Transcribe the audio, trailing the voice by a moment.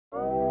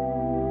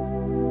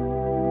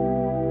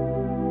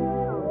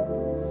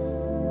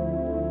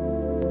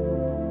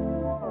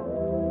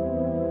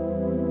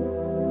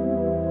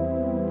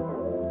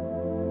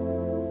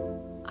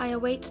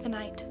await the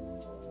night,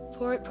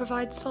 for it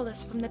provides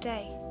solace from the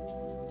day.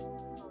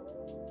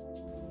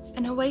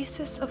 An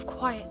oasis of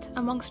quiet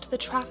amongst the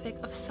traffic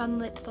of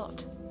sunlit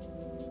thought.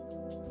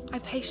 I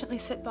patiently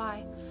sit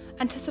by,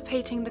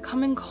 anticipating the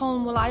coming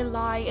calm while I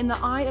lie in the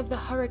eye of the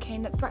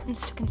hurricane that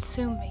threatens to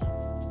consume me.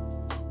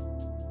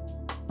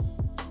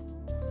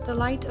 The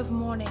light of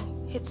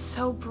morning hits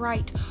so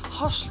bright,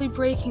 harshly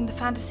breaking the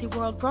fantasy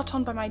world brought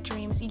on by my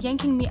dreams,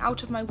 yanking me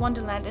out of my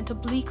wonderland into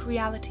bleak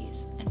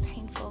realities and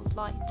painful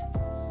light.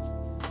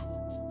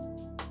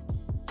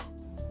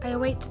 I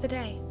await the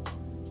day,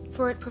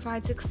 for it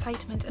provides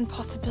excitement and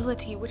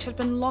possibility which had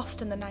been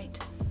lost in the night.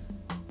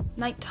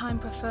 Nighttime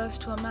prefers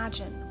to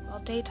imagine, while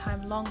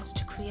daytime longs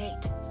to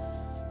create.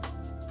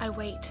 I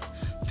wait,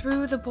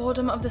 through the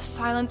boredom of the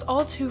silence,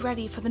 all too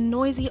ready for the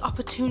noisy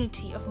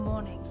opportunity of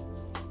morning.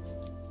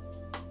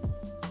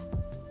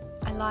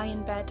 I lie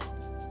in bed,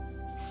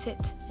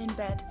 sit in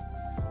bed,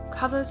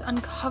 covers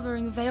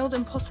uncovering veiled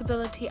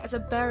impossibility as a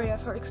barrier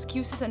for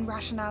excuses and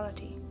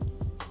rationality.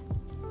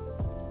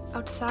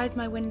 Outside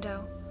my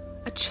window,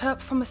 a chirp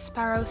from a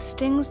sparrow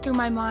stings through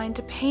my mind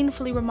to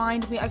painfully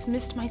remind me I've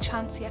missed my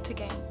chance yet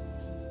again.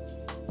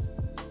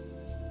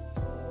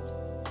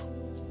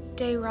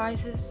 Day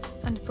rises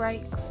and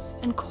breaks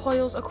and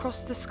coils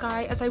across the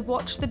sky as I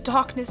watch the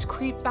darkness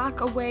creep back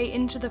away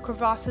into the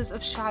crevasses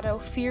of shadow,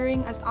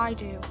 fearing, as I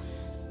do,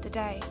 the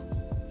day.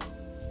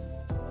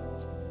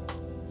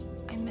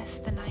 I miss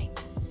the night.